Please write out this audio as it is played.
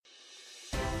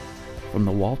From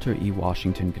the Walter E.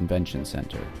 Washington Convention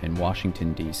Center in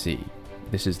Washington, D.C.,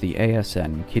 this is the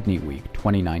ASN Kidney Week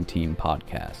 2019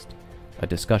 podcast, a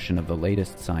discussion of the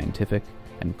latest scientific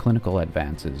and clinical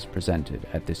advances presented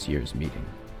at this year's meeting.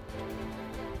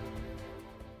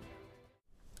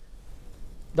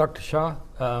 Dr. Shah,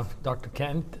 Dr.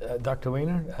 Kant, Dr.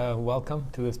 Weiner, welcome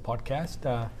to this podcast.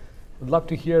 I'd love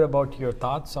to hear about your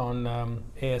thoughts on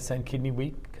ASN Kidney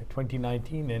Week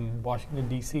 2019 in Washington,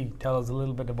 D.C. Tell us a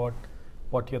little bit about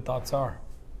what your thoughts are.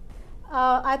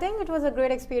 I think it was a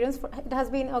great experience. It has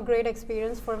been a great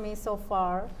experience for me so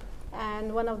far.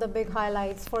 And one of the big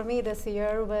highlights for me this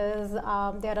year was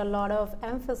there are a lot of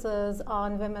emphasis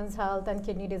on women's health and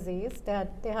kidney disease. They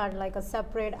had like a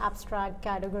separate abstract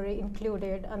category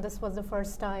included, and this was the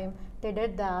first time they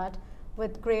did that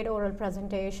with great oral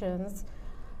presentations.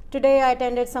 Today I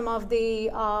attended some of the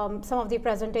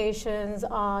presentations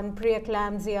on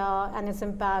preeclampsia and its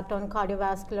impact on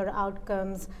cardiovascular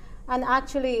outcomes, and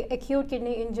actually acute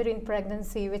kidney injury in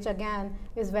pregnancy, which again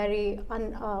is very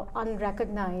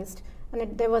unrecognized.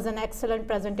 And there was an excellent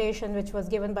presentation which was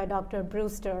given by Dr.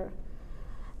 Brewster.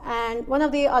 And one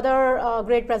of the other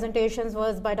great presentations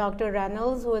was by Dr.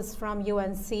 Reynolds, who is from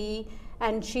UNC,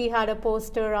 and she had a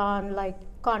poster on like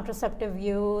contraceptive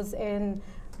use in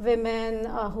women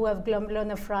who have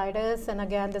glomerulonephritis, and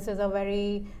again, this is a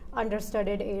very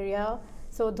understudied area.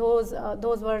 So those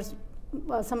were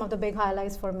some of the big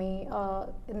highlights for me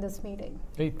in this meeting.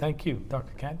 Great, thank you.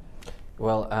 Dr. Kant?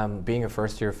 Well, being a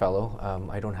first-year fellow,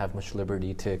 I don't have much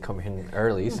liberty to come in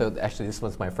early, so actually this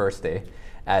was my first day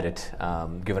at it,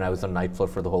 given I was on night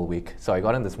float for the whole week. So I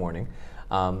got in this morning.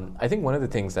 I think one of the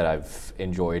things that I've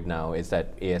enjoyed now is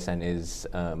that ASN is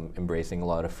embracing a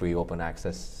lot of free open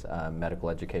access medical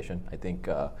education. I think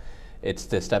it's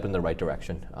the step in the right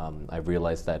direction. I've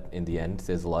realized that in the end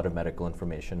there's a lot of medical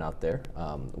information out there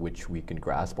which we can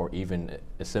grasp or even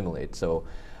assimilate. So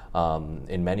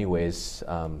in many ways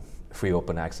free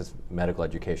open access medical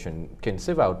education can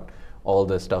sieve out all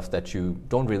the stuff that you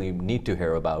don't really need to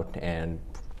hear about and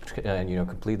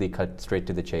completely cut straight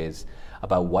to the chase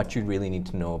about what you really need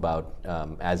to know about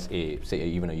as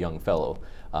even a young fellow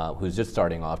who's just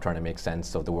starting off trying to make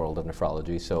sense of the world of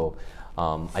nephrology. So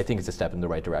I think it's a step in the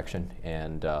right direction,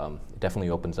 and it definitely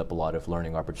opens up a lot of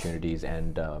learning opportunities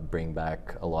and bring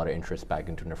back a lot of interest back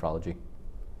into nephrology.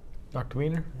 Dr.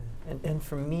 Weiner? And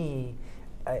for me,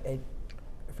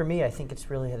 I think it's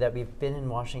really that we've been in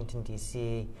Washington,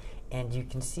 D.C., and you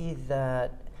can see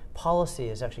that policy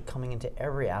is actually coming into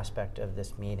every aspect of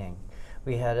this meeting.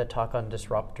 We had a talk on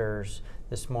disruptors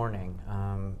this morning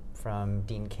from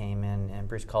Dean Kamen and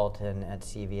Bruce Colleton at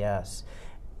CVS.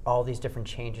 All these different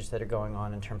changes that are going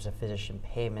on in terms of physician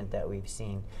payment that we've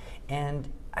seen.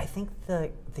 And I think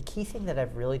the key thing that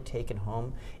I've really taken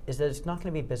home is that it's not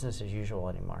going to be business as usual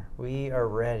anymore. We are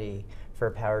ready for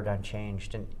a paradigm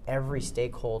change, and every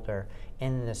stakeholder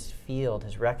in this field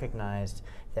has recognized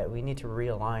that we need to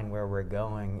realign where we're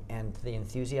going, and the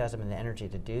enthusiasm and the energy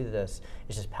to do this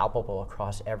is just palpable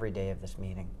across every day of this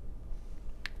meeting.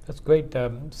 That's great.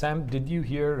 Sam, did you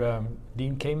hear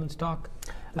Dean Kamen's talk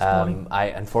this morning? I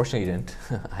unfortunately didn't,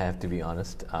 I have to be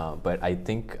honest, but I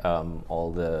think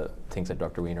all the things that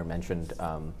Dr. Weiner mentioned,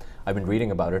 I've been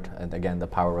reading about it, and again, the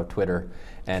power of Twitter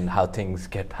and how things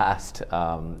get passed,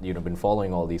 been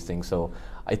following all these things. So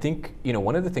I think,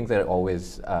 one of the things that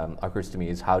always occurs to me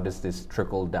is how does this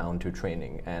trickle down to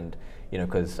training? And,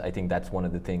 because I think that's one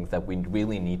of the things that we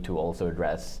really need to also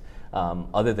address.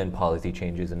 Other than policy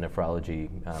changes in nephrology,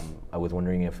 I was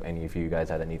wondering if any of you guys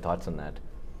had any thoughts on that.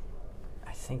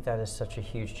 I think that is such a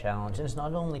huge challenge. And it's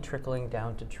not only trickling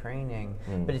down to training,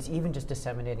 but it's even just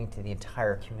disseminating to the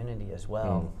entire community as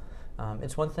well.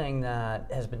 It's one thing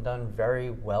that has been done very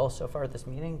well so far at this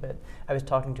meeting, but I was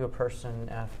talking to a person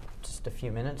just a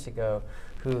few minutes ago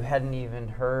who hadn't even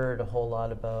heard a whole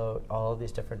lot about all of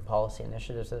these different policy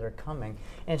initiatives that are coming.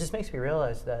 And it just makes me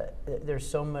realize that there's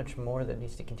so much more that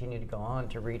needs to continue to go on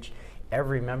to reach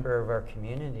every member of our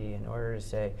community in order to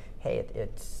say, hey,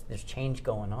 there's change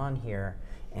going on here,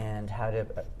 and how to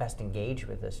best engage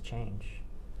with this change.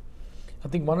 I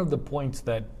think one of the points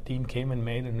that Dean Kamen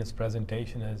made in his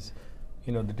presentation is,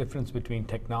 the difference between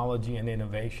technology and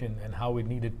innovation, and how we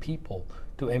needed people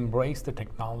to embrace the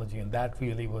technology, and that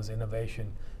really was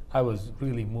innovation. I was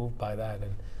really moved by that,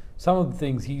 and some of the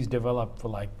things he's developed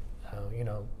for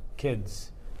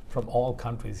kids from all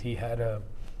countries. He had a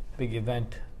big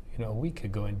event, a week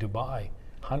ago in Dubai.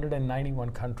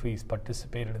 191 countries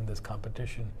participated in this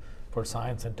competition for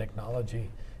science and technology,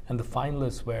 and the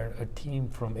finalists were a team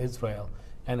from Israel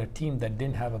and a team that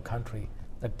didn't have a country.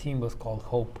 That team was called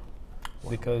HOPE.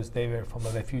 because they were from a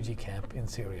refugee camp in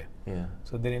Syria. Yeah.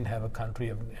 So they didn't have a country,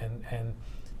 and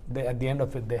they, at the end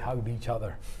of it, they hugged each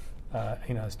other,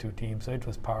 as two teams. So it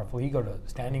was powerful. He got a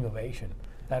standing ovation.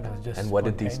 That was just. And what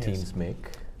did these spontaneous. teams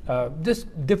make? Just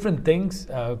different things,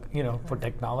 for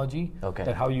technology. Okay.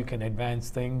 That how you can advance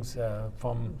things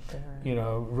from,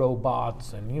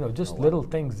 robots and just Oh, wow. little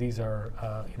things. These are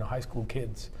high school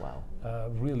kids. Wow.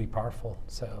 Really powerful.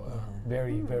 So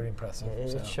very very impressive.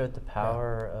 It So, showed the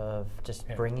power of just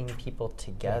bringing people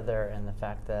together, and the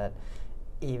fact that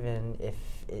even if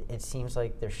it seems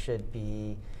like there should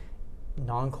be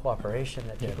non-cooperation,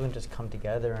 that people can just come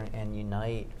together and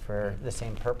unite for the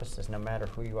same purposes, no matter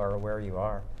who you are or where you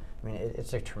are. I mean,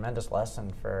 it's a tremendous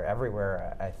lesson for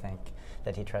everywhere, I think,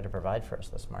 that he tried to provide for us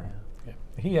this morning. Yeah.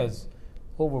 He has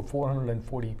over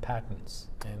 440 patents,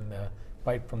 and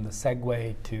right from the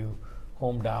Segway to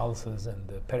home dialysis and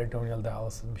the peritoneal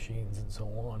dialysis machines and so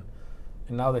on.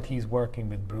 And now that he's working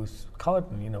with Bruce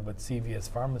Cullerton, with CVS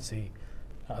Pharmacy,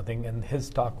 I think, and his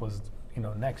talk was,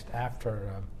 next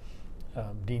after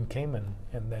Dean Kamen,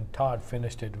 and then Todd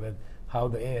finished it with how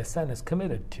the ASN is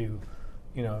committed to,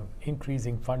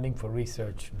 increasing funding for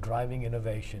research, driving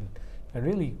innovation, and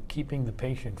really keeping the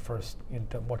patient first in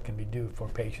terms of what can we do for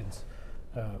patients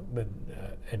with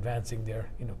advancing their,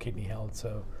 kidney health.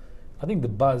 So I think the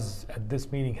buzz at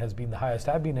this meeting has been the highest.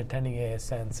 I've been attending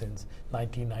ASN since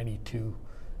 1992.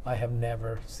 I have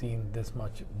never seen this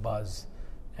much buzz,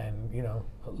 and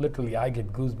literally I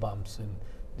get goosebumps and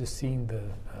just seeing the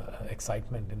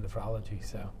excitement in nephrology.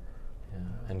 So. Yeah.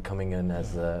 And coming in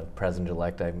as the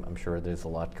president-elect, I'm sure there's a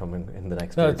lot coming in the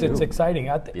next No, year it's too. exciting.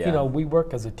 Yeah. We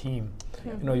work as a team.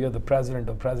 You're the president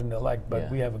or president-elect, but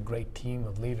Yeah. we have a great team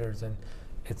of leaders, and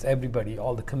it's everybody,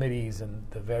 all the committees and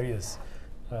the various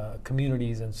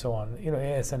communities and so on.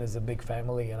 ASN is a big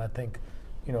family, and I think,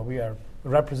 we are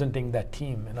representing that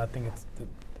team, and I think it's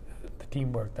the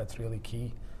teamwork that's really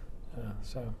key.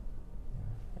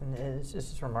 And it's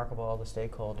just remarkable, all the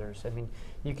stakeholders. I mean,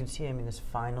 you can see, this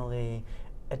finally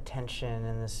attention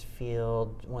in this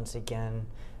field, once again,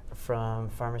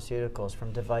 from pharmaceuticals,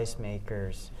 from device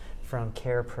makers, from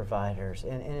care providers.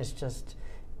 And it's just,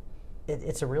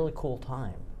 it's a really cool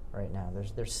time right now.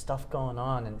 There's stuff going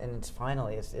on, and it's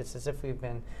finally, it's as if we've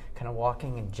been kind of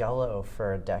walking in jello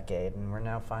for a decade, and we're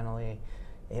now finally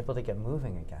able to get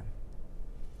moving again.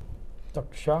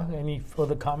 Dr. Shah, any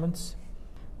further comments?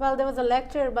 Well, there was a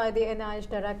lecture by the NIH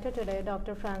director today,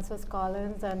 Dr. Francis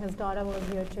Collins, and his daughter was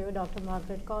here too, Dr.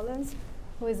 Margaret Collins,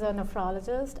 who is a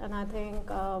nephrologist, and I think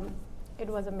it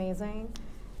was amazing.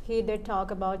 He did talk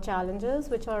about challenges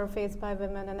which are faced by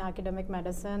women in academic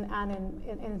medicine and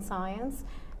in science,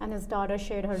 and his daughter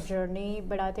shared her journey,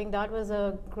 but I think that was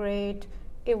a great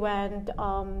event,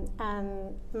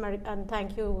 and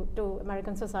thank you to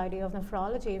American Society of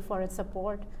Nephrology for its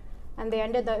support. And they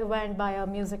ended the event by a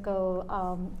musical,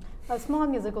 a small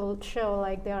musical show.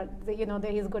 Like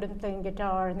he's good at playing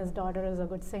guitar, and his daughter is a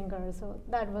good singer. So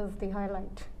that was the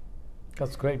highlight.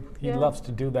 That's great. He loves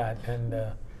to do that, and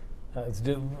it's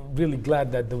really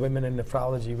glad that the women in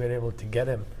nephrology were able to get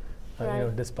him,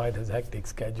 despite his hectic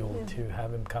schedule, to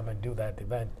have him come and do that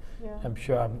event. Yeah.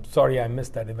 I'm sorry I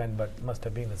missed that event, but it must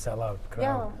have been a sellout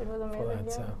crowd. Yeah, it was amazing. For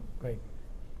that, so great.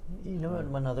 What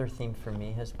one other theme for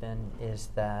me has been is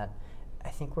that I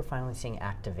think we're finally seeing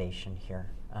activation here.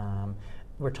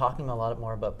 We're talking a lot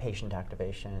more about patient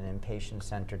activation and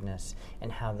patient-centeredness,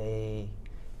 and how the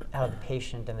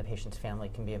patient and the patient's family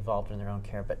can be involved in their own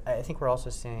care. But I think we're also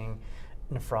seeing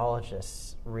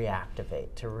nephrologists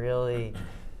reactivate to really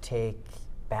take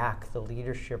back the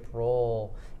leadership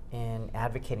role in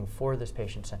advocating for this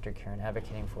patient-centered care and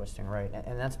advocating for what's doing right.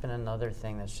 And that's been another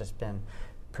thing that's just been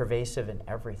pervasive in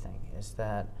everything, is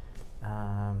that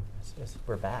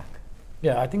we're back.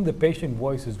 Yeah, I think the patient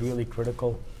voice is really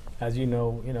critical. As you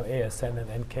know, ASN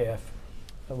and NKF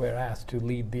were asked to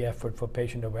lead the effort for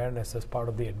patient awareness as part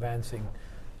of the advancing,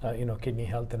 kidney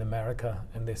health in America,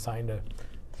 and they signed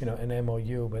an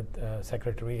MOU with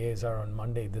Secretary Azar on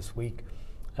Monday this week,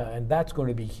 and that's going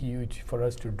to be huge for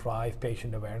us to drive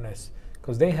patient awareness,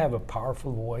 because they have a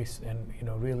powerful voice and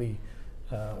really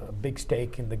a big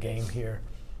stake in the game here.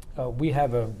 We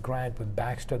have a grant with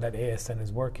Baxter that ASN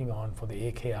is working on for the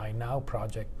AKI Now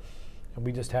project. And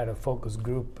we just had a focus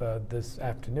group this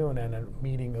afternoon and a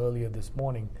meeting earlier this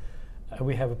morning.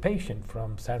 We have a patient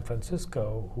from San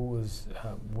Francisco who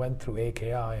went through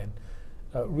AKI, and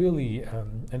really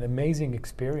an amazing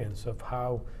experience of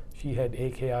how she had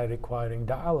AKI requiring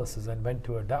dialysis and went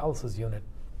to a dialysis unit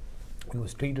and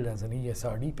was treated as an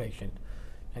ESRD patient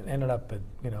and ended up with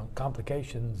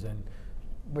complications,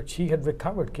 but she had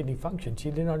recovered kidney function. She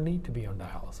did not need to be on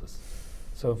dialysis.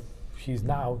 So she's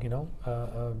now,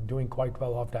 doing quite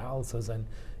well off dialysis, and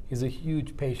is a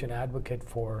huge patient advocate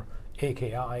for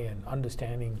AKI and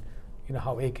understanding,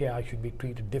 how AKI should be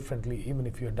treated differently, even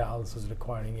if your dialysis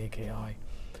requiring AKI.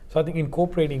 So I think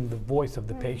incorporating the voice of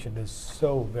the patient is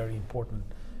so very important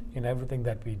in everything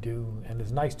that we do, and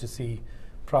it's nice to see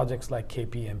projects like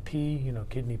KPMP,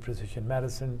 Kidney Precision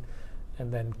Medicine,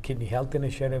 and then Kidney Health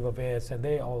Initiative of ASN.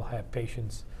 They all have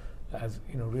patients as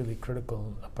really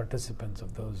critical participants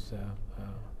of those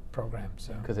programs.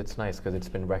 Because it's nice, because it's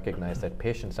been recognized that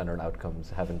patient-centered outcomes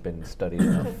haven't been studied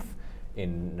enough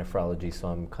in nephrology, so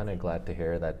I'm kind of glad to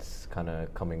hear that's kind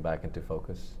of coming back into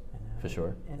focus, for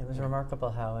sure. And it was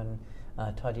remarkable how in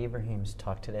Todd Ibrahim's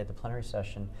talk today at the plenary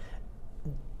session,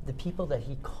 the people that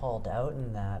he called out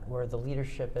in that were the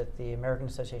leadership at the American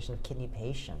Association of Kidney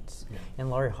Patients, and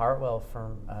Laurie Hartwell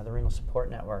from the Renal Support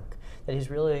Network, that he's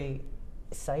really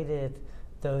cited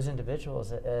those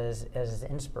individuals as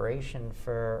inspiration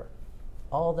for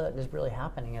all that is really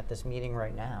happening at this meeting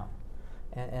right now.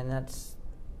 And that's,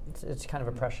 it's kind of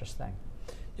a precious thing.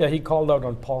 Yeah, he called out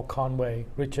on Paul Conway,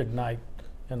 Richard Knight,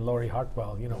 and Laurie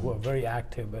Hartwell, who are very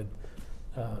active at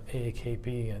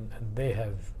AAKP, and they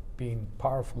have been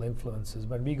powerful influences.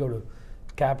 When we go to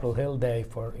Capitol Hill Day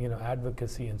for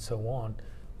advocacy and so on,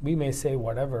 we may say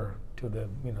whatever to the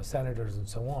senators and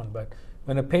so on, but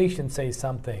when a patient says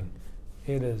something,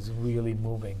 it is really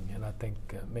moving, and I think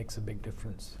makes a big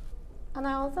difference. And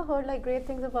I also heard great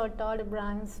things about Todd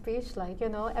Ibrahim's speech.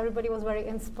 Everybody was very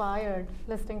inspired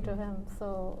listening to him.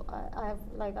 So I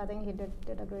think he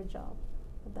did a great job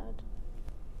with that.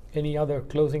 Any other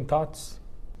closing thoughts?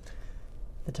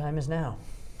 The time is now.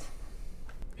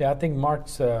 Yeah, I think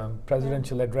Mark's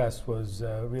presidential address was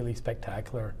really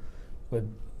spectacular,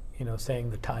 with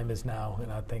saying the time is now,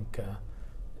 and I think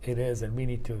it is, and we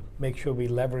need to make sure we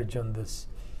leverage on this,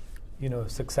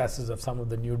 successes of some of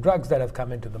the new drugs that have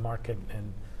come into the market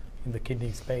and in the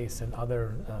kidney space, and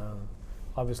other,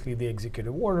 obviously the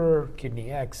executive order, Kidney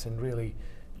X, and really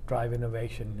drive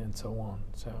innovation and so on.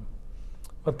 So,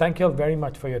 well, thank you all very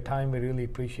much for your time. We really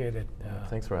appreciate it.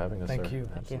 Thanks for having us, thank sir. you.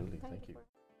 Absolutely. Thank you.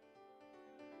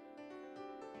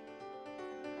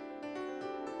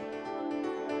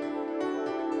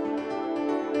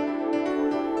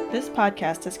 This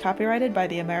podcast is copyrighted by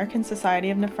the American Society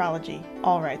of Nephrology,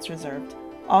 all rights reserved.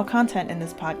 All content in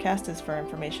this podcast is for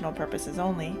informational purposes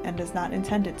only and is not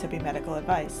intended to be medical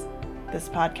advice. This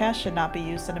podcast should not be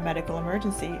used in a medical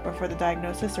emergency or for the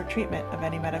diagnosis or treatment of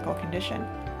any medical condition.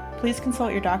 Please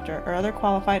consult your doctor or other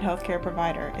qualified healthcare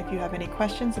provider if you have any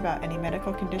questions about any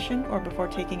medical condition or before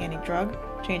taking any drug,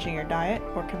 changing your diet,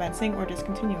 or commencing or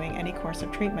discontinuing any course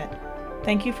of treatment.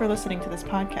 Thank you for listening to this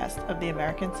podcast of the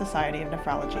American Society of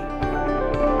Nephrology.